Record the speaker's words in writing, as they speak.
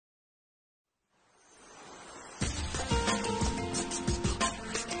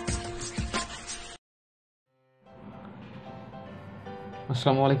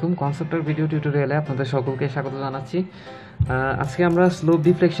আসসালামু আলাইকুম। কনসেপ্টার ভিডিও টিউটোরিয়ালে আপনাদের সকলকে স্বাগত জানাচ্ছি। আজকে আমরা স্লোপ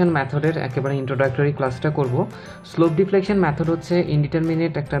ডিফ্লেকশন মেথডের একেবারে ইন্ট্রোডাক্টরি ক্লাসটা করব। স্লোপ ডিফ্লেকশন মেথড হচ্ছে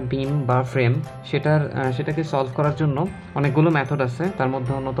ইনডিটারমিনেট একটা বিম বা ফ্রেম সেটাকে সলভ করার জন্য অনেকগুলো মেথড আছে। তার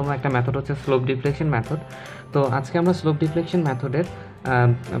মধ্যে অন্যতম একটা মেথড হচ্ছে স্লোপ ডিফ্লেকশন মেথড। তো আজকে আমরা স্লোপ ডিফ্লেকশন মেথডের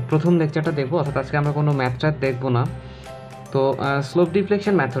প্রথম লেকচারটা দেখব, অর্থাৎ আজকে আমরা কোনো ম্যাথটা দেখব না। তো স্লোপ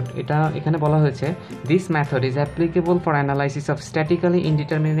ডিফ্লেকশন মেথড এখানে বলা হয়েছে this method is applicable for analysis of statically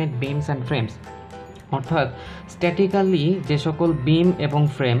indeterminate beans and frames. অর্থাৎ স্ট্যাটিক্যালি যে সকল বিম এবং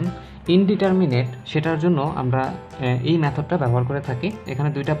ফ্রেম ইনডিটারমিনেট সেটার জন্য আমরা এই মেথডটা ব্যবহার করে থাকি। এখানে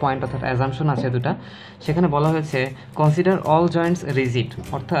দুইটা পয়েন্ট অর্থাৎ অ্যাজাম্পশন আছে দুটা। সেখানে বলা হয়েছে কনসিডার অল জয়েন্টস রিজিড,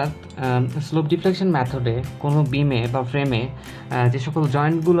 অর্থাৎ স্লোপ ডিফ্লেকশন মেথডে কোনো বিমে বা ফ্রেমে যে সকল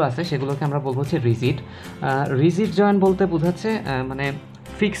জয়েন্টগুলো আছে সেগুলোকে আমরা বলবো হচ্ছে রিজিড। রিজিড জয়েন্ট বলতে বোঝাচ্ছে মানে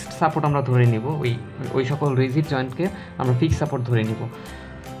ফিক্সড সাপোর্ট আমরা ধরে নিব, ওই সকল রিজিড জয়েন্টকে আমরা ফিক্সড সাপোর্ট ধরে নিব।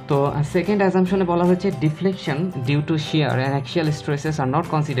 তো সেকেন্ড অ্যাজাম্পশনে বলা হয়েছে deflection due to shear and axial stresses are not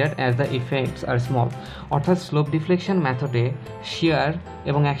considered as the effects R small. অর্থাৎ স্লোপ ডিফ্লেকশন মেথডে শিয়ার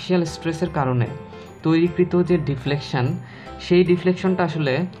এবং অ্যাক্সিয়াল স্ট্রেসের কারণে তৈরিকৃত যে ডিফ্লেকশন, সেই ডিফ্লেকশনটা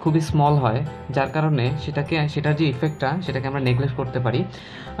আসলে খুবই স্মল হয়, যার কারণে সেটার যে ইফেক্টটা সেটাকে আমরা নেগলেক্ট করতে পারি।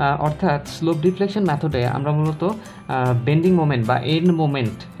 অর্থাৎ স্লোপ ডিফ্লেকশন মেথডে আমরা মূলত বেন্ডিং মোমেন্ট বা এন্ড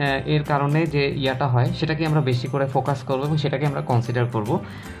মোমেন্ট এর কারণে যে ইয়াটা হয় সেটাকে আমরা বেশি করে ফোকাস করব এবং সেটাকে আমরা কনসিডার করব।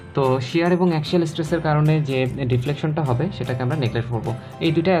 তো শিয়ার এবং অ্যাক্সিয়াল স্ট্রেসের কারণে যে ডিফ্লেকশনটা হবে সেটাকে আমরা নেগলেক্ট করব।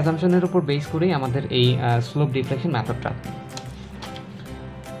 এই দুইটা অ্যাজাম্পশনের উপর বেস করেই আমাদের এই স্লোপ ডিফ্লেকশন মেথডটা।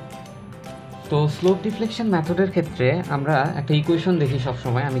 তো স্লোপ ডিফ্লেকশন মেথডের ক্ষেত্রে আমরা একটা ইকুয়েশন দেখি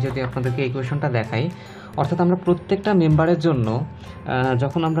সবসময়। আমি যদি আপনাদেরকে ইকুয়েশনটা দেখাই, অর্থাৎ আমরা প্রত্যেকটা মেম্বারের জন্য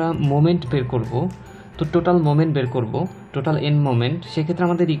যখন আমরা মোমেন্ট বের করব, তো টোটাল মোমেন্ট বের করব, টোটাল এন মোমেন্ট, সেক্ষেত্রে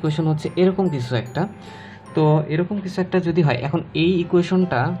আমাদের ইকুয়েশন হচ্ছে এরকম কিছু একটা। তো এরকম কিছু একটা যদি হয়, এখন এই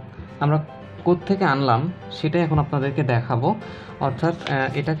ইকুয়েশনটা আমরা কোত্থেকে আনলাম সেটাই এখন আপনাদেরকে দেখাবো। অর্থাৎ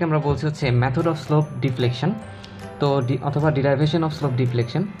এটাকে আমরা বলছি হচ্ছে মেথড অফ স্লোপ ডিফ্লেকশন, তো অথবা ডিরাইভেশন অফ স্লোপ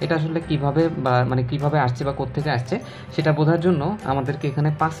ডিফ্লেকশন। এটা আসলে কিভাবে আসছে বা কোত্থেকে আসছে সেটা বোঝার জন্য আমাদেরকে এখানে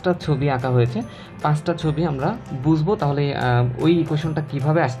 5টা ছবি আঁকা হয়েছে। 5টা ছবি আমরা বুঝবো, তাহলে ওই ইকুয়েশনটা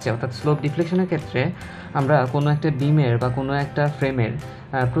কিভাবে আসছে। অর্থাৎ স্লোপ ডিফ্লেকশনের ক্ষেত্রে আমরা কোনো একটা বিমের বা কোনো একটা ফ্রেমের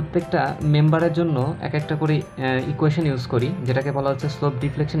প্রত্যেকটা মেম্বারের জন্য এক একটা করে ইকুয়েশন ইউজ করি, যেটাকে বলা হচ্ছে স্লোপ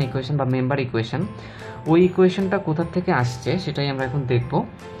ডিফ্লেকশন ইকুয়েশন বা মেম্বার ইকুয়েশন। ওই ইকুয়েশনটা কোথা থেকে আসছে সেটাই আমরা এখন দেখব।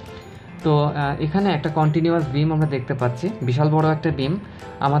 তো এখানে একটা কন্টিনিউয়াস বিম আমরা দেখতে পাচ্ছি, বিশাল বড় একটা বিম।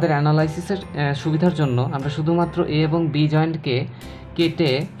 আমাদের অ্যানালাইসিসের সুবিধার জন্য আমরা শুধুমাত্র এ এবং বি জয়েন্টকে কেটে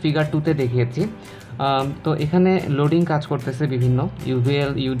ফিগার 2তে দেখিয়েছি। তো এখানে লোডিং কাজ করতেছে, বিভিন্ন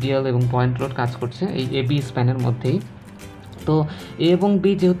ইউভিএল, ইউডিএল এবং পয়েন্ট লোড কাজ করছে এই এ বি স্প্যানের মধ্যেই। তো এ এবং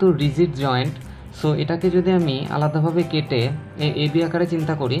বি যেহেতু রিজিড জয়েন্ট, সো এটাকে যদি আমি আলাদাভাবে কেটে এ বি আকারে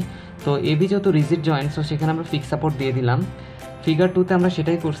চিন্তা করি, তো এ বি যেহেতু রিজিড জয়েন্ট, সো সেখানে আমরা ফিক্স সাপোর্ট দিয়ে দিলাম। ফিগার 2তে আমরা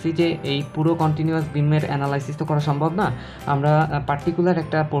সেটাই করছি যে এই পুরো কন্টিনিউয়াস বিমের অ্যানালাইসিস তো করা সম্ভব না, আমরা পার্টিকুলার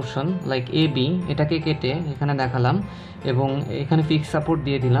একটা পোর্শন লাইক এ বি এটাকে কেটে এখানে দেখালাম এবং এখানে ফিক্স সাপোর্ট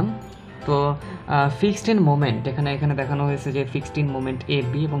দিয়ে দিলাম। তো ফিক্সড ইন মোমেন্ট এখানে দেখানো হয়েছে যে fixed in moment A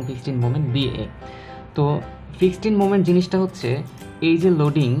B এবং fixed in moment B A. তো ফিক্সড ইন মোমেন্ট জিনিসটা হচ্ছে এই যে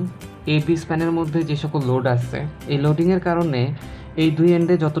লোডিং এ বি স্প্যানের মধ্যে যে সকল লোড আছে, এই লোডিংয়ের কারণে এই দুই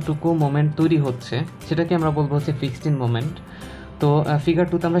এন্ডে যতটুকু মোমেন্ট তৈরি হচ্ছে সেটাকে আমরা বলবো হচ্ছে ফিক্সড ইন মোমেন্ট। তো ফিগার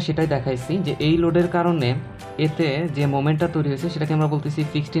 2তে আমরা সেটাই দেখাইছি যে এই লোডের কারণে এতে যে মোমেন্টটা তৈরি হয়েছে সেটাকে আমরা বলতেছি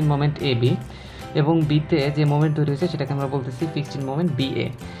fixed in moment A B, এবং বিতে যে মোমেন্ট তৈরি হয়েছে সেটাকে আমরা বলতেছি fixed in moment B A.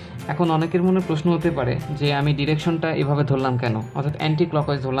 এখন অনেকের মনে প্রশ্ন হতে পারে যে আমি ডিরেকশনটা এভাবে ধরলাম কেন, অর্থাৎ অ্যান্টি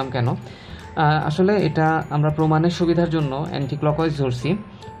ক্লকওয়াইজ ধরলাম কেন। আসলে এটা আমরা প্রমাণের সুবিধার জন্য অ্যান্টি ক্লকওয়াইজ ধরছি।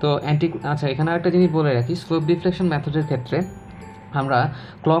 তো এখানে একটা জিনিস বলে রাখি, স্লোপ ডিফ্লেকশন মেথডের ক্ষেত্রে আমরা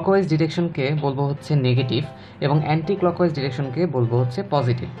ক্লকওয়াইজ ডিরেকশনকে বলবো হচ্ছে নেগেটিভ এবং অ্যান্টি ক্লকওয়াইজ ডিরেকশনকে বলবো হচ্ছে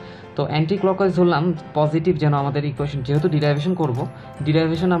পজিটিভ। তো অ্যান্টি ক্লকওয়াইজ ধরলাম পজিটিভ, যেন আমাদের ইকুয়েশন যেহেতু ডিরাইভেশন করব,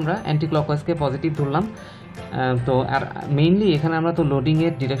 ডিরাইভেশন আমরা অ্যান্টি ক্লকওয়াইজকে পজিটিভ ধরলাম। তো আর মেইনলি এখানে আমরা তো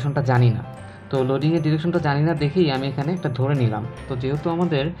লোডিংয়ের ডিরেকশনটা জানি না, তো লোডিংয়ের ডিরেকশনটা জানি না দেখেই আমি এখানে একটা ধরে নিলাম। তো যেহেতু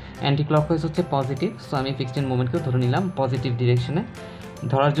আমাদের অ্যান্টি ক্লকওয়াইজ হচ্ছে পজিটিভ, সো আমি ফিক্সড ইন মোমেন্টকেও ধরে নিলাম পজিটিভ ডিরেকশনে।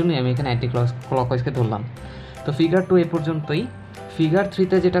 ধরার জন্যই আমি এখানে অ্যান্টি ক্লকওয়াইজকে ধরলাম। তো ফিগার 2 এ পর্যন্তই। ফিগার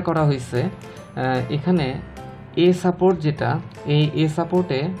 3তে যেটা করা হয়েছে, এখানে এ সাপোর্ট এই এ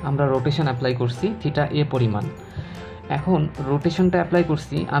সাপোর্টে আমরা রোটেশন অ্যাপ্লাই করছি থিটা এ পরিমাণ। এখন রোটেশনটা অ্যাপ্লাই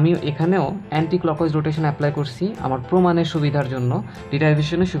করছি, আমি এখানেও অ্যান্টি ক্লকওয়াইজ রোটেশন অ্যাপ্লাই করছি আমার প্রমাণের সুবিধার জন্য,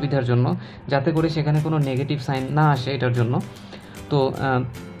 ডিরাইভেশনের সুবিধার জন্য, যাতে করে সেখানে কোনো নেগেটিভ সাইন না আসে এটার জন্য। তো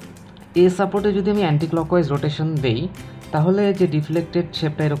এ সাপোর্টে যদি আমি অ্যান্টি ক্লকওয়াইজ রোটেশন দেই, তাহলে যে ডিফ্লেক্টেড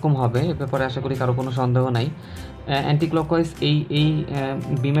শেপটা এরকম হবে এ ব্যাপারে আশা করি কারো কোনো সন্দেহ নাই। অ্যান্টি ক্লকওয়াইজ এই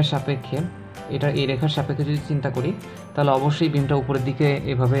বিমের সাপেক্ষে, এটা এই রেখার সাপেক্ষে যদি চিন্তা করি তাহলে অবশ্যই বিমটা উপরের দিকে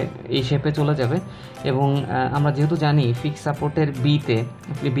এভাবে এই শেপে চলে যাবে। এবং আমরা যেহেতু জানি ফিক্স সাপোর্টের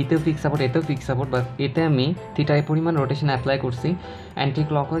বিতেও ফিক্স সাপোর্ট, এতেও ফিক্স সাপোর্ট, বা এতে আমি থিটায় পরিমাণ রোটেশন অ্যাপ্লাই করছি অ্যান্টি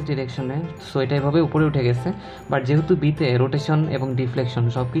ক্লকওয়াইজ ডিরেকশনে, সো এটা এভাবে উপরে উঠে গেছে। বাট যেহেতু বিতে রোটেশন এবং ডিফ্লেকশন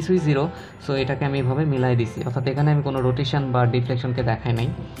সব কিছুই জিরো, সো এটাকে আমি এভাবে মিলাই দিছি, অর্থাৎ এখানে আমি কোনো রোটেশন বা ডিফ্লেকশনকে দেখাই নাই।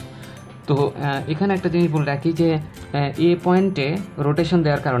 তো এখানে একটা জিনিস বলে রাখি যে এ পয়েন্টে রোটেশন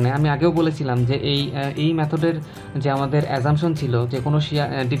দেওয়ার কারণে আমি আগেও বলেছিলাম যে এই মেথডের যে আমাদের অ্যাজাম্পশন ছিল যে কোনো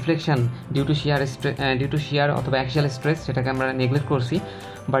ডিফ্লেকশন ডিউ টু শিয়ার অথবা অ্যাক্সিয়াল স্ট্রেস, সেটাকে আমরা নেগলেক্ট করছি।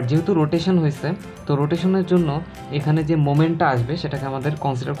 বাট যেহেতু রোটেশন হয়েছে, তো রোটেশনের জন্য এখানে যে মোমেন্টটা আসবে সেটাকে আমাদের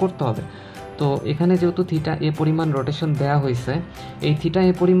কনসিডার করতে হবে। তো এখানে যেহেতু থিটা এ পরিমাণ রোটেশন দেওয়া হয়েছে, এই থিটা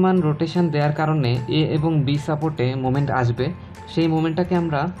এ পরিমাণ রোটেশন দেওয়ার কারণে এ এবং বি সাপোর্টে মোমেন্ট আসবে, সেই মোমেন্টটাকে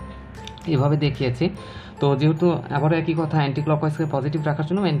আমরা এভাবে দেখিয়েছি। তো যেহেতু আবারও একই কথা, অ্যান্টি ক্লকওয়াইজকে পজিটিভ রাখার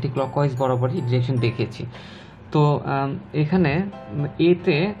জন্য অ্যান্টি ক্লকওয়াইজ বরাবরই ডিরেকশন দেখিয়েছি। তো এখানে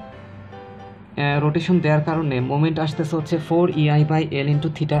এতে রোটেশন দেওয়ার কারণে মোমেন্ট আসতেছে হচ্ছে 4EI/L ইন্টু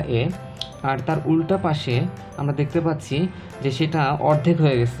থিটা এ, আর তার উল্টা পাশে আমরা দেখতে পাচ্ছি যে সেটা অর্ধেক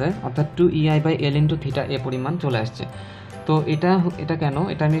হয়ে গেছে, অর্থাৎ 2EI/L ইন্টু থিটা এ পরিমাণ চলে আসছে। তো এটা কেন,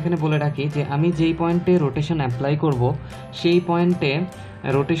 এটা আমি এখানে বলে রাখি যে আমি যেই পয়েন্টে রোটেশন অ্যাপ্লাই করব সেই পয়েন্টে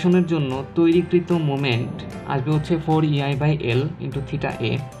রোটেশনের জন্য তৈরিকৃত মোমেন্ট আসবে হচ্ছে 4EI/L ইন্টু থিটা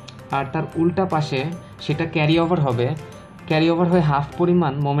এ, আর তার উল্টা পাশে সেটা ক্যারি ওভার হয়ে হাফ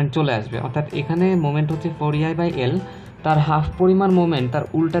পরিমাণ মোমেন্ট চলে আসবে। অর্থাৎ এখানে মোমেন্ট হচ্ছে 4EI/L, তার হাফ পরিমাণ মোমেন্ট তার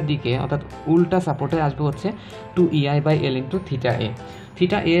উল্টা দিকে অর্থাৎ উল্টা সাপোর্টে আসবে হচ্ছে 2EI/L ইন্টু থিটা এ।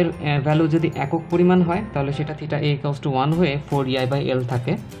 থিটা এর ভ্যালু যদি একক পরিমাণ হয় তাহলে সেটা থিটা এ ইকুয়ালস টু 1 হয়ে 4EI/L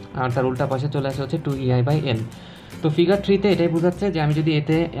থাকে, আর তার উল্টা পাশে চলে আসে হচ্ছে 2EI/L। তো ফিগার 3তে এটাই বোঝাচ্ছে যে আমি যদি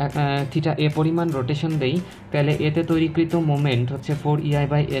এতে থিটা এ পরিমাণ রোটেশন দেই তাহলে এতে তৈরিকৃত মোমেন্ট হচ্ছে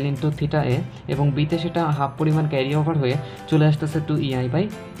 4EI/L ইন্টু থিটা এ, এবং বিতে সেটা হাফ পরিমাণ ক্যারি ওভার হয়ে চলে আসতেছে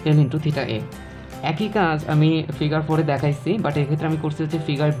 2EI/L ইন্টু থিটা এ। একই কাজ আমি ফিগার 4-এ দেখাইছি, বাট এক্ষেত্রে আমি করছি হচ্ছে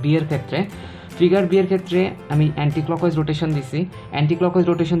ফিগার বি এর ক্ষেত্রে আমি অ্যান্টি ক্লকওয়াইজ রোটেশন দিছি। অ্যান্টি ক্লকওয়াইজ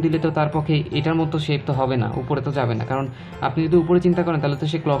রোটেশন দিলে তো তার পক্ষে এটার মতো শেপ তো হবে না, উপরে তো যাবে না, কারণ আপনি যদি উপরে চিন্তা করেন তাহলে তো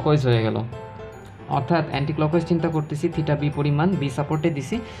সে ক্লকওয়াইজ হয়ে গেল। অর্থাৎ অ্যান্টি ক্লকওয়াইজ চিন্তা করতেছি, থিটা বি পরিমাণ বি সাপোর্টে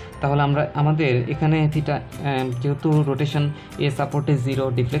দিছি, তাহলে আমাদের এখানে থিটা যেহেতু রোটেশন এ সাপোর্টে 0,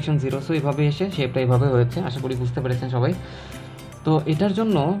 ডিফ্লেকশন 0, সো এভাবে এসে শেপটা এভাবে হয়েছে। আশা করি বুঝতে পেরেছেন সবাই। তো এটার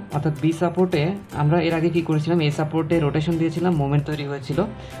জন্য অর্থাৎ বি সাপোর্টে আমরা এর আগে কী করেছিলাম, এ সাপোর্টে রোটেশন দিয়েছিলাম, মোমেন্ট তৈরি হয়েছিল।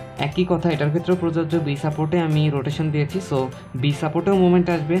 একই কথা এটার ক্ষেত্রেও প্রযোজ্য, বি সাপোর্টে আমি রোটেশন দিয়েছি, সো বি সাপোর্টেও মোমেন্ট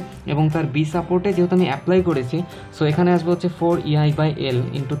আসবে, এবং তার বি সাপোর্টে যেহেতু আমি অ্যাপ্লাই করেছি, সো এখানে আসবে হচ্ছে 4EI/L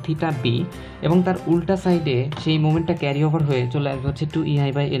ইন্টু থিটা বি, এবং তার উল্টা সাইডে সেই মোমেন্টটা ক্যারি ওভার হয়ে চলে আসবে হচ্ছে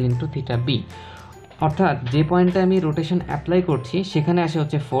 2EI/L ইন্টু থিটা বি। অর্থাৎ যে পয়েন্টে আমি রোটেশন অ্যাপ্লাই করছি সেখানে আসে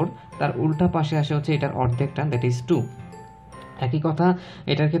হচ্ছে 4, তার উল্টা পাশে আসে হচ্ছে এটার অর্ধেকটা, দ্যাট ইজ 2। একই কথা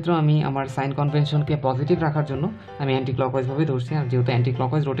এটার ক্ষেত্রেও আমি আমার সাইন কনভেনশনকে পজিটিভ রাখার জন্য আমি অ্যান্টি ক্লকওয়াইজভাবে ধরছি, আর যেহেতু অ্যান্টি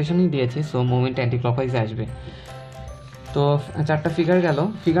ক্লকওয়াইজ রোটেশনই দিয়েছি, সো মোমেন্ট অ্যান্টি ক্লকওয়াইজে আসবে। তো 4টা ফিগার গেল।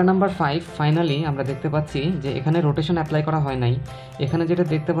 ফিগার নাম্বার 5 ফাইনালি আমরা দেখতে পাচ্ছি যে এখানে রোটেশন অ্যাপ্লাই করা হয় নাই। এখানে যেটা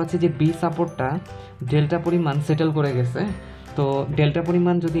দেখতে পাচ্ছি যে বি সাপোর্টটা ডেল্টা পরিমাণ সেটেল করে গেছে। তো ডেল্টা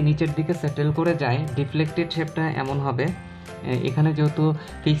পরিমাণ যদি নিচের দিকে সেটেল করে যায়, ডিফ্লেক্টেড শেপটা এমন হবে, এখানে যেহেতু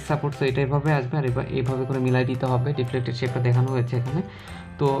ফিক্স সাপোর্ট, তো এটা এভাবে আসবে, আর এইভাবে করে মিলাই দিতে হবে, ডিফ্লেক্টেড শেপটা দেখানো হয়েছে এখানে।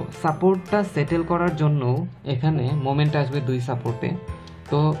 তো সাপোর্টটা সেটেল করার জন্য এখানে মোমেন্ট আসবে 2 সাপোর্টে।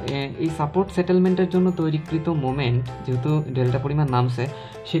 তো এই সাপোর্ট সেটেলমেন্টের জন্য তৈরিকৃত মোমেন্ট যেহেতু ডেল্টা পরিমাণ নামছে,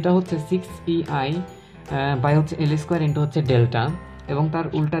 সেটা হচ্ছে 6EI/L² ইন্টু হচ্ছে ডেল্টা, এবং তার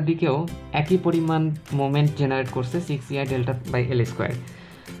উল্টা দিকেও একই পরিমাণ মোমেন্ট জেনারেট করছে 6EI/L²।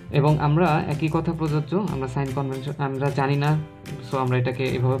 এবং আমরা একই কথা প্রযোজ্য, আমরা সাইন কনভেনশন আমরা জানি না, সো আমরা এটাকে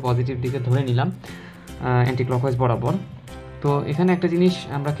এভাবে পজিটিভ দিকে ধরে নিলাম অ্যান্টি ক্লকওয়াইজ বরাবর। তো এখানে একটা জিনিস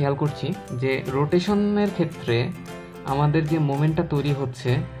আমরা খেয়াল করছি যে রোটেশনের ক্ষেত্রে আমাদের যে মোমেন্টটা তৈরি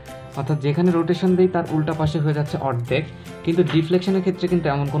হচ্ছে, অর্থাৎ যেখানে রোটেশন দেই তার উল্টা পাশে হয়ে যাচ্ছে অর্ধেক, কিন্তু ডিফ্লেকশনের ক্ষেত্রে কিন্তু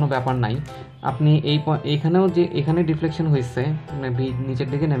এমন কোনো ব্যাপার নাই। আপনি এখানে ডিফ্লেকশন হয়েছে, মানে নিচের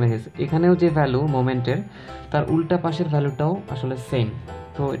দিকে নেমে গেছে, এখানেও যে ভ্যালু মোমেন্টের তার উল্টা পাশের ভ্যালুটাও আসলে সেম।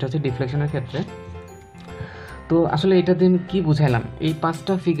 তো এটা হচ্ছে ডিফ্লেকশনের ক্ষেত্রে। তো আসলে এটা দিয়ে আমি কী বুঝাইলাম, এই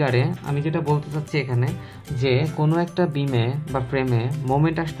 5টা ফিগারে আমি যেটা বলতে চাচ্ছি এখানে, যে কোনো একটা বিমে বা ফ্রেমে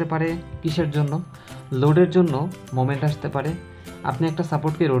মোমেন্ট আসতে পারে কিসের জন্য, লোডের জন্য মোমেন্ট আসতে পারে, আপনি একটা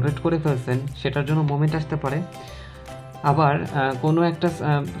সাপোর্টকে রোটেট করে ফেলছেন সেটার জন্য মোমেন্ট আসতে পারে, আবার কোনো একটা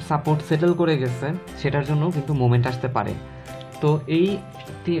সাপোর্ট সেটেল করে গেছে সেটার জন্য কিন্তু মোমেন্ট আসতে পারে। তো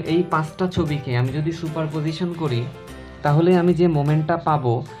এই 5টা ছবিকে আমি যদি সুপারপজিশন করি তাহলে আমি যে মোমেন্টটা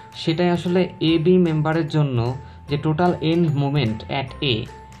পাবো সেটাই আসলে এ বি মেম্বারের জন্য যে total and moment at a,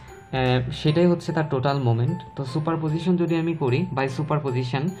 সেটাই হচ্ছে তার টোটাল মোমেন্ট। তো সুপারপজিশন যদি আমি করি by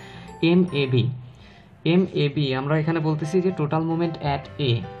superposition M A B আমরা এখানে বলতেছি যে total moment at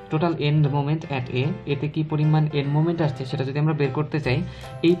a, total and moment at a, এতে কি পরিমাণ এন্ড মোমেন্ট আসছে সেটা যদি আমরা বের করতে চাই,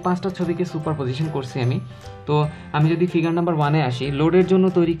 এই 5টা ছবিকে সুপারপজিশন করছি আমি। তো আমি যদি ফিগার নাম্বার 1-এ আসি, লোডের জন্য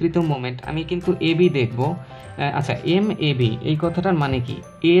তৈরিকৃত মোমেন্ট আমি কিন্তু এ বি দেখবো। আচ্ছা, এম এ বি এই কথাটার মানে কি,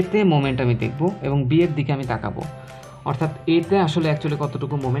 এতে মোমেন্ট আমি দেখব এবং বি এর দিকে আমি তাকাবো, অর্থাৎ এতে আসলে অ্যাকচুয়ালি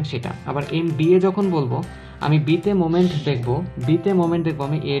কতটুকু মোমেন্ট সেটা। আবার এম বি এ যখন বলবো আমি বিতে মোমেন্ট দেখবো,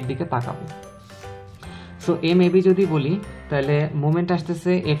 আমি এ এর দিকে তাকাবো। সো এম এ বি যদি বলি তাহলে মোমেন্ট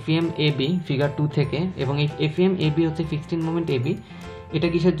আসতেছে F M A B figure 2 থেকে, এবং এই এফ এম এ বি হচ্ছে fixed in moment A B. এটা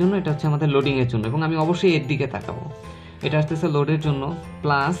কিসের জন্য? এটা হচ্ছে আমাদের লোডিংয়ের জন্য, এবং আমি অবশ্যই এর দিকে তাকাবো। এটা আসতেছে লোডের জন্য,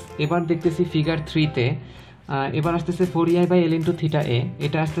 প্লাস এবার দেখতেছি ফিগার 3-তে এবার আসতেছে 4EI/L ইন্টু থিটা এ।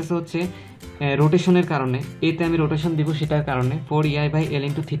 এটা আসতেছে হচ্ছে রোটেশনের কারণে, এতে আমি রোটেশন দিব সেটার কারণে 4EI/L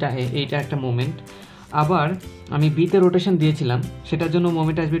ইন্টু থিটা এ, এইটা একটা মোমেন্ট। আবার আমি বিতে রোটেশন দিয়েছিলাম, সেটার জন্য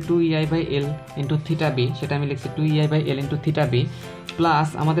মোমেন্ট আসবে 2EI/L ইন্টু থিটা বি, সেটা আমি লিখছি 2EI/L into theta B. Plus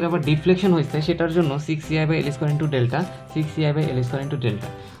আমাদের আবার ডিফ্লেকশন হয়েছে, সেটার জন্য 6EI/L² into delta, 6EI/L² into delta.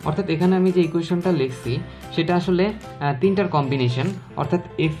 অর্থাৎ এখানে আমি যে ইকুয়েশনটা লিখছি সেটা আসলে 3টার কম্বিনেশন, অর্থাৎ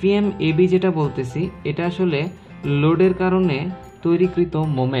এফএম এবি যেটা বলতেছি এটা আসলে লোডের কারণে তৈরিকৃত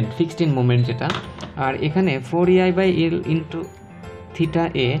মোমেন্ট, ফিক্সড ইন মোমেন্ট যেটা। আর এখানে 4EI/L ইন্টু থিটা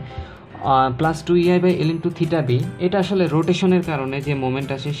এ plus 2EI/L into theta B, এটা আসলে রোটেশনের কারণে যে মোমেন্ট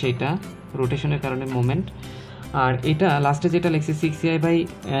আসে সেটা, রোটেশনের কারণে মোমেন্ট। আর এটা লাস্টে যেটা লিখছি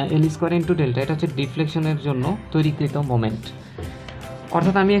 6EI/L² ইন্টু ডেল্টা, এটা হচ্ছে ডিফ্লেকশনের জন্য তৈরিকৃত মোমেন্ট।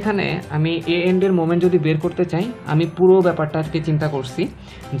 অর্থাৎ আমি এ এন্ডের মোমেন্ট যদি বের করতে চাই, আমি পুরো ব্যাপারটাকে চিন্তা করছি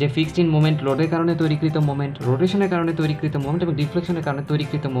যে ফিক্সড ইন মোমেন্ট, লোডের কারণে তৈরিকৃত মোমেন্ট, রোটেশনের কারণে তৈরিকৃত মোমেন্ট এবং ডিফ্লেকশনের কারণে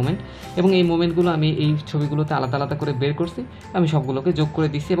তৈরিকৃত মোমেন্ট, এবং এই মোমেন্টগুলো আমি এই ছবিগুলোতে আলাদা আলাদা করে বের করছি, আমি সবগুলোকে যোগ করে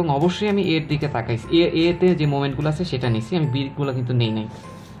দিচ্ছি, এবং অবশ্যই আমি এর দিকে তাকাইছি, এতে যে মোমেন্টগুলো আছে সেটা নিচ্ছি, আমি বিগুলো কিন্তু নাই।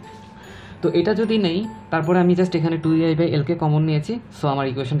 তো এটা যদি নেই, তারপরে আমি জাস্ট এখানে 2EI/L-কে কমন নিয়েছি, সো আমার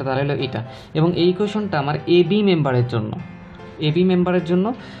ইকুয়েশনটা দাঁড়ালো এটা। এবং এই ইকুয়েশনটা আমার এবি মেম্বারের জন্য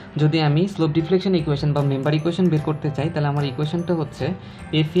যদি আমি স্লোপ ডিফ্লেকশন ইকুয়েশন বা মেম্বার ইকুয়েশন বের করতে চাই, তাহলে আমার ইকুয়েশনটা হচ্ছে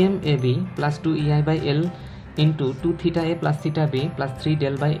FM AB plus 2EI/L into 2θA plus theta B plus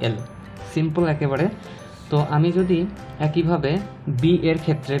 3del/L, simple একেবারে। তো আমি যদি একইভাবে বি এর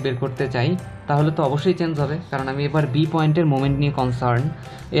ক্ষেত্রে বের করতে চাই, তাহলে তো অবশ্যই চেঞ্জ হবে, কারণ আমি এবার বি পয়েন্টের মোমেন্ট নিয়ে কনসার্ন,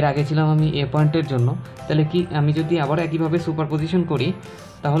 এর আগে ছিলাম আমি এ পয়েন্টের জন্য। তাহলে কি আমি যদি আবার একইভাবে সুপারপজিশন করি,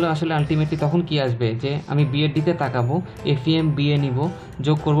 তাহলে আসলে আলটিমেটলি তখন কি আসবে, যে আমি বি এর দিকে তাকাবো, এফএম বি এ নিব,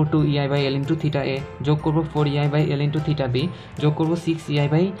 যোগ করব 2EI/L ইন্টু থিটা এ, যোগ করব 4EI/L ইন্টু থিটা বি, যোগ করব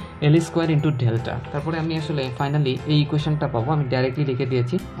 6EI/L² ইন্টু ডেল্টা। তারপরে আমি আসলে ফাইনালি এই ইকুয়েশনটা পাবো, আমি ডাইরেক্টলি লিখে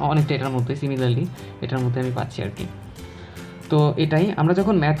দিয়েছি, অনেকটা এটার মধ্যে সিমিলারলি এটার মধ্যে আমি পাচ্ছি আর কি। তো এটাই আমরা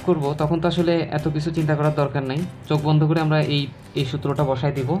যখন ম্যাথ করব তখন তো আসলে এত কিছু চিন্তা করার দরকার নাই, চোখ বন্ধ করে আমরা এই সূত্রটা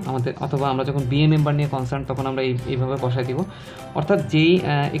বসাই দিব আমাদের, অথবা আমরা যখন বিএ মেম্বার নিয়ে কনসার্ন তখন আমরা এইভাবে বসাই দিব। অর্থাৎ যেই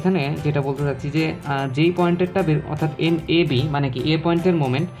এখানে যেটা বলতে চাচ্ছি যে যেই পয়েন্টেরটা অর্থাৎ এম এ বি মানে কি এ পয়েন্টের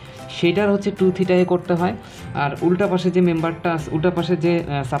মোমেন্ট, সেটার হচ্ছে 2θA করতে হয়, আর উল্টা পাশে যে মেম্বারটা আছে, উল্টা পাশে যে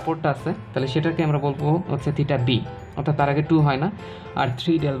সাপোর্টটা আছে, তাহলে সেটাকে আমরা বলবো হচ্ছে থিটা বি, অর্থাৎ তার আগে 2 হয় না, আর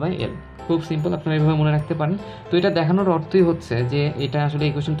 3del/L। খুব সিম্পল, আপনারা এইভাবে মনে রাখতে পারেন। তো এটা দেখানোর অর্থই হচ্ছে যে এটা আসলে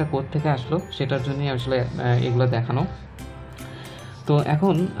ইকুয়েশনটা কোথা থেকে আসলো সেটার জন্যই আসলে এগুলো দেখানো। তো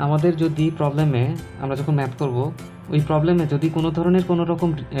এখন আমাদের যদি প্রবলেমে আমরা যখন ম্যাথ করব, ওই প্রবলেমে যদি কোনো ধরনের কোনো রকম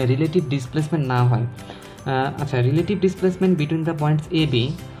রিলেটিভ ডিসপ্লেসমেন্ট না হয়, আচ্ছা relative displacement between the points A B,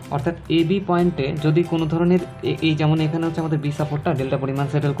 অর্থাৎ এ বি পয়েন্টে যদি কোনো ধরনের এই যেমন এখানে হচ্ছে আমাদের বি সাপোর্টটা ডেল্টা পরিমাণ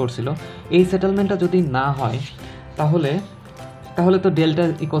সেটেল করছিল, এই সেটেলমেন্টটা যদি না হয় তাহলে তো ডেল্টা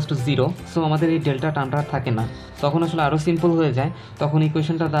ইকুয়ালস টু 0, সো আমাদের এই ডেল্টা টার্মটা থাকে না, তখন আসলে আরও সিম্পল হয়ে যায়। তখন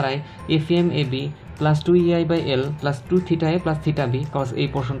ইকুয়েশনটা দাঁড়ায় FM A B plus 2EI/L plus 2θA plus theta B, cause এই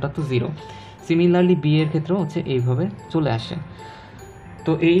পোর্শনটা তো 0। সিমিলারলি বি এর ক্ষেত্রেও হচ্ছে এইভাবে চলে আসে।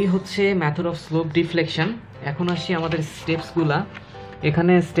 তো এই হচ্ছে মেথড অফ স্লোপ ডিফ্লেকশন। এখন আসি আমাদের স্টেপসগুলা।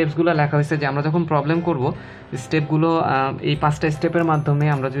 এখানে স্টেপসগুলো লেখা হয়েছে যে আমরা যখন প্রবলেম করব, স্টেপগুলো এই 5টা স্টেপের মাধ্যমে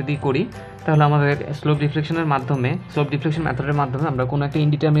আমরা যদি করি, তাহলে আমাদের স্লোপ ডিফ্লেকশন মেথডের মাধ্যমে আমরা কোনো একটা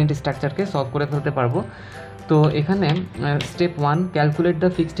ইনডিটারমিনেট স্ট্রাকচারকে সলভ করে ফেলতে পারবো। তো এখানে step 1, calculate the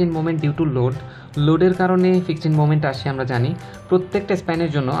fixed in moment due to load. লোডের কারণে ফিক্সড ইন মোমেন্ট আসে আমরা জানি। প্রত্যেকটা স্প্যানের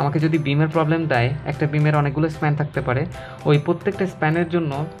জন্য আমাকে যদি বিমের প্রবলেম দেয়, একটা বিমের অনেকগুলো স্প্যান থাকতে পারে, ওই প্রত্যেকটা স্প্যানের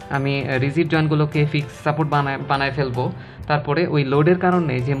জন্য আমি রিজিড জয়েন্টগুলোকে ফিক্স সাপোর্ট বানায় ফেলবো। তারপরে ওই লোডের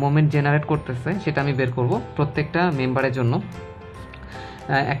কারণে যে মোমেন্ট জেনারেট করতেছে সেটা আমি বের করব প্রত্যেকটা মেম্বারের জন্য।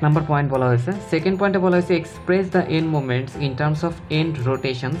 এক নম্বর পয়েন্ট বলা হয়েছে। সেকেন্ড পয়েন্টে বলা হয়েছে express the end moments in terms of and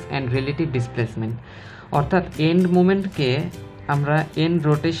রোটেশনস and relative displacement. অর্থাৎ এন্ড মোমেন্টকে আমরা এন্ড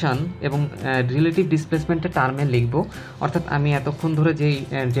রোটেশন এবং রিলেটিভ ডিসপ্লেসমেন্টের টার্মে লিখব। অর্থাৎ আমি এতক্ষণ ধরে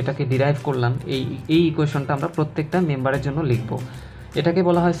যেটাকে ডিরাইভ করলাম এই ইকুয়েশনটা আমরা প্রত্যেকটা মেম্বারের জন্য লিখব। এটাকে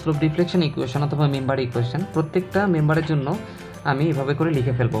বলা হয় স্লোপ ডিফ্লেকশন ইকুয়েশন অথবা মেম্বার ইকুয়েশন। প্রত্যেকটা মেম্বারের জন্য আমি এভাবে করে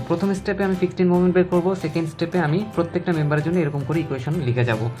লিখে ফেলবো। প্রথম স্টেপে আমি ফিক্সড মোমেন্ট বের করবো, সেকেন্ড স্টেপে আমি প্রত্যেকটা মেম্বারের জন্য এরকম করে ইকুয়েশন লিখে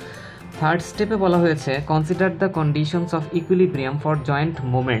যাব। থার্ড স্টেপে বলা হয়েছে consider the conditions of equilibrium for joint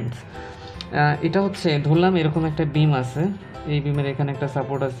moments. এটা হচ্ছে ধরলাম এরকম একটা বিম আছে, এই বিমের এখানে একটা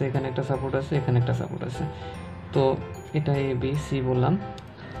সাপোর্ট আছে, এখানে একটা সাপোর্ট আছে, এখানে একটা সাপোর্ট আছে। তো এটা এ বি সি বললাম।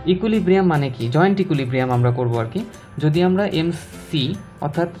 ইকুইলিব্রিয়াম মানে কি? জয়েন্ট ইকুইলিব্রিয়াম আমরা করব আর কি। যদি আমরা এম সি,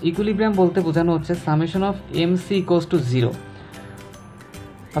 অর্থাৎ ইকুইলিব্রিয়াম বলতে বোঝানো হচ্ছে summation of M C equals to 0,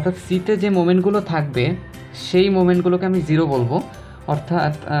 অর্থাৎ সিতে যে মোমেন্টগুলো থাকবে সেই মোমেন্টগুলোকে আমি 0 বলবো।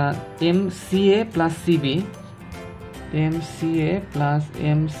 অর্থাৎ M C A plus CB, M C A plus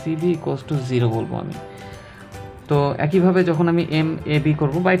M CB equals to 0 বলবো আমি। তো একইভাবে যখন আমি এম এ বি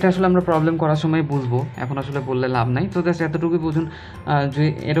করবো, বা এটা আসলে আমরা প্রবলেম করার সময় বুঝবো, এখন আসলে বললে লাভ নাই। তো জাস্ট এতটুকুই বুঝুন যে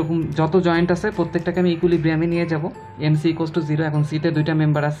এরকম যত জয়েন্ট আছে প্রত্যেকটাকে আমি ইকুইলিব্রিয়ামে নিয়ে যাব। এম সি ইকুয়ালস টু 0, এখন সিতে দুইটা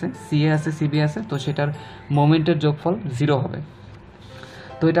মেম্বার আছে, সি এ আছে সিবি আছে, তো সেটার মোমেন্টের যোগফল 0 হবে।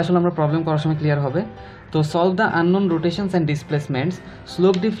 তো এটা আসলে আমরা প্রবলেম করার সময় ক্লিয়ার হবে। তো solve the unknown রোটেশনস and ডিসপ্লেসমেন্টস।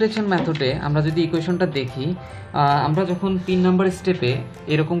 Slope deflection মেথডে আমরা যদি ইকুয়েশনটা দেখি, আমরা যখন 3 নম্বর স্টেপে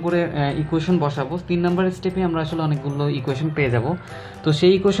এরকম করে ইকুয়েশন বসাবো, 3 নম্বর স্টেপে আমরা আসলে অনেকগুলো ইকুয়েশন পেয়ে যাব। তো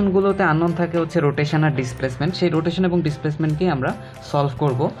সেই ইকুয়েশনগুলোতে আননোন থাকে হচ্ছে রোটেশন আর ডিসপ্লেসমেন্ট। সেই রোটেশন এবং ডিসপ্লেসমেন্টকেই আমরা সলভ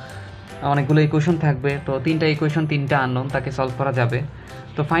করব। অনেকগুলো ইকুয়েশন থাকবে, তো 3টা ইকুয়েশন 3টা আননোন, তাকে সলভ করা যাবে।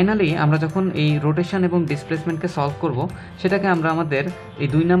 তো ফাইনালি আমরা যখন এই রোটেশন এবং ডিসপ্লেসমেন্টকে সলভ করব, সেটাকে আমরা আমাদের এই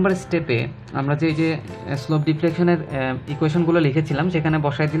 2 নম্বর স্টেপে আমরা যে স্লোপ ডিফ্লেকশনের ইকুয়েশনগুলো লিখেছিলাম সেখানে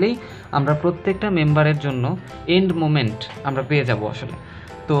বসাই দিলেই আমরা প্রত্যেকটা মেম্বারের জন্য এন্ড মোমেন্ট আমরা পেয়ে যাব আসলে।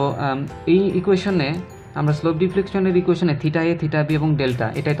 তো এই ইকুয়েশনে আমরা স্লোপ ডিফ্লেকশনের ইকুয়েশনে থিটা এ, থিটা বি এবং ডেল্টা,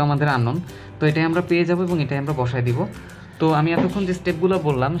 এটাই তো আমাদের আননোন। তো এটাই আমরা পেয়ে যাব এবং এটাই আমরা বসাই দিব। তো আমি এতক্ষণ যে স্টেপগুলো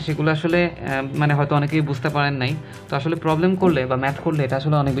বললাম সেগুলো আসলে মানে হয়তো অনেকেই বুঝতে পারেন নাই। তো আসলে প্রবলেম করলে বা ম্যাথ করলে এটা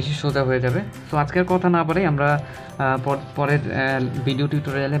আসলে অনেক বেশি সোজা হয়ে যাবে। তো আজকের কথা না পারে আমরা পরের ভিডিও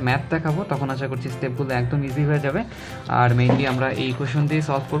টিউটোরিয়ালে ম্যাথ দেখাবো, তখন আশা করছি স্টেপগুলো একদম ইজি হয়ে যাবে। আর মেইনলি আমরা এই ইকুয়েশন দিয়ে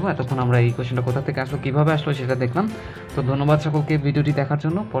সলভ করবো। এতক্ষণ আমরা এই ইকুয়েশনটা কোথা থেকে আসলো, কীভাবে আসলো সেটা দেখলাম। তো ধন্যবাদ সকলকে ভিডিওটি দেখার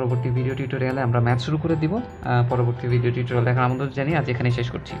জন্য। পরবর্তী ভিডিও টিউটোরিয়ালে আমরা ম্যাথ শুরু করে দিব। পরবর্তী ভিডিও টিউটোরিয়াল দেখার আমন্ত্রণ জানিয়ে আজ এখানেই শেষ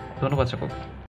করছি। ধন্যবাদ সকলকে।